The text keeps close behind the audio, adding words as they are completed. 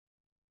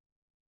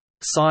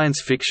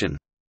Science Fiction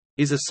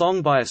is a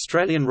song by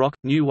Australian rock,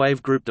 new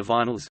wave group The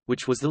Vinyls,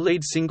 which was the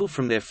lead single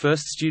from their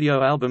first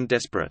studio album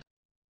Desperate.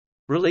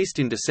 Released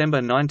in December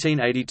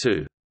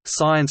 1982,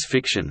 Science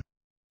Fiction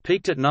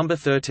peaked at number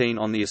 13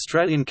 on the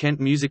Australian Kent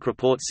Music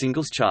Report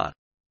singles chart.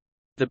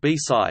 The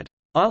B-side,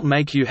 I'll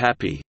Make You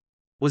Happy,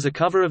 was a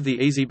cover of the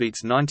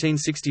Easybeats'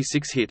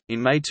 1966 hit.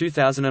 In May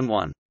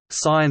 2001,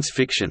 Science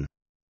Fiction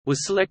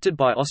was selected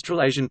by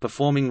Australasian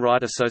Performing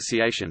Right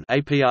Association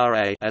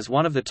 (APRA) as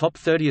one of the top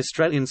 30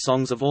 Australian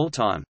songs of all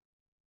time.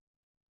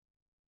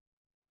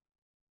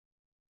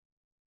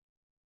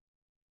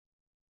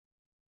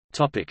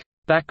 Topic: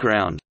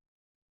 Background.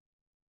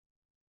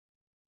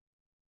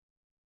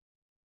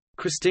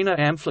 Christina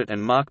Amphlett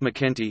and Mark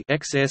McEntee,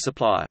 ex-Air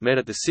Supply, met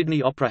at the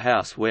Sydney Opera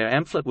House where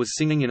Amphlett was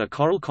singing in a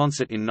choral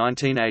concert in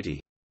 1980.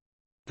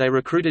 They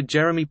recruited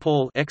Jeremy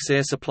Paul,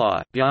 ex-Air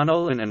Supply, Bjarne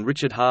Olin and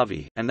Richard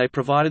Harvey, and they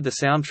provided the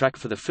soundtrack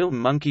for the film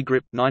Monkey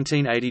Grip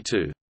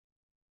 1982.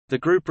 The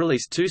group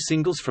released two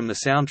singles from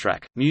the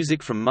soundtrack,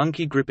 music from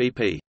Monkey Grip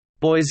EP,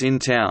 Boys in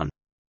Town,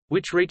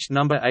 which reached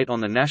number 8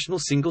 on the national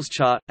singles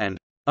chart, and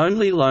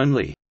Only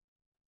Lonely.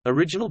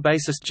 Original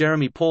bassist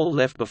Jeremy Paul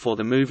left before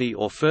the movie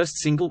or first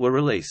single were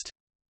released.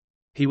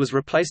 He was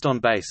replaced on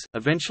bass,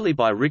 eventually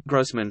by Rick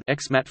Grossman,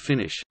 ex-Matt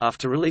Finish.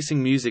 After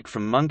releasing music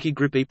from Monkey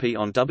Grip EP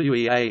on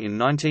WEA in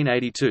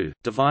 1982,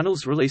 The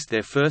Vinyls released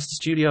their first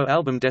studio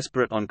album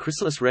Desperate on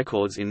Chrysalis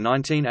Records in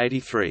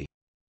 1983.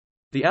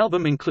 The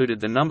album included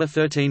the number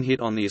 13 hit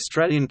on the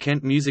Australian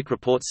Kent Music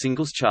Report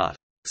singles chart,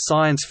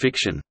 Science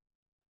Fiction.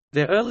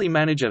 Their early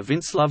manager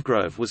Vince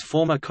Lovegrove was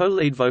former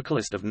co-lead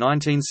vocalist of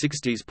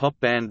 1960s pop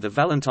band The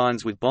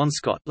Valentines with Bon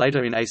Scott,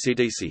 later in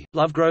AC/DC.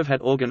 Lovegrove had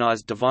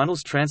organised The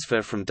Vinyls'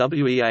 transfer from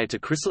WEA to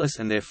Chrysalis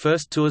and their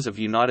first tours of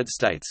United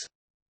States.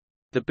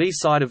 The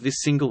B-side of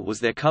this single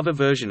was their cover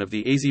version of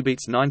the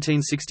Easybeats'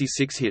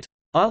 1966 hit,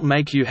 I'll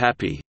Make You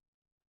Happy.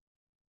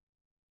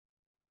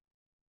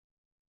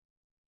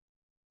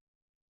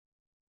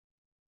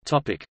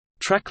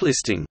 Track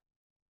listing.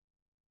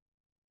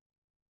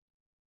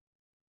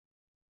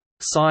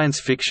 Science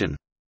Fiction.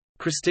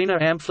 Christina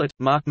Amphlett,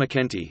 Mark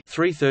McEntee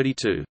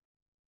 332.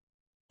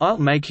 I'll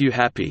Make You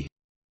Happy.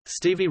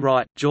 Stevie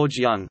Wright, George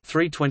Young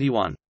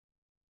 321.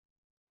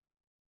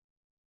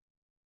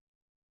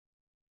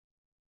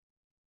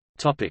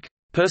 Topic: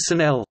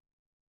 Personnel.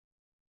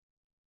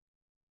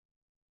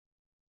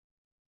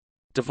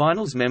 The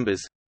Vinyls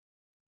members: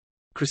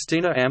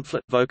 Christina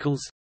Amphlett, vocals;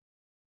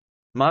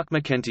 Mark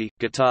McEntee,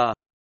 guitar;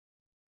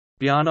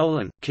 Bjarne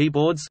Olin,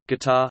 keyboards,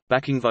 guitar,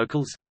 backing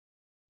vocals;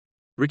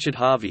 Richard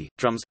Harvey,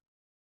 drums;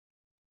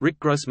 Rick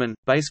Grossman,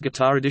 bass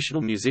guitar.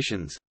 Additional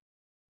musicians.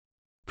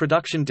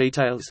 Production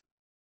details.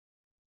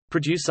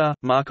 Producer,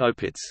 Mark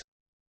Opitz.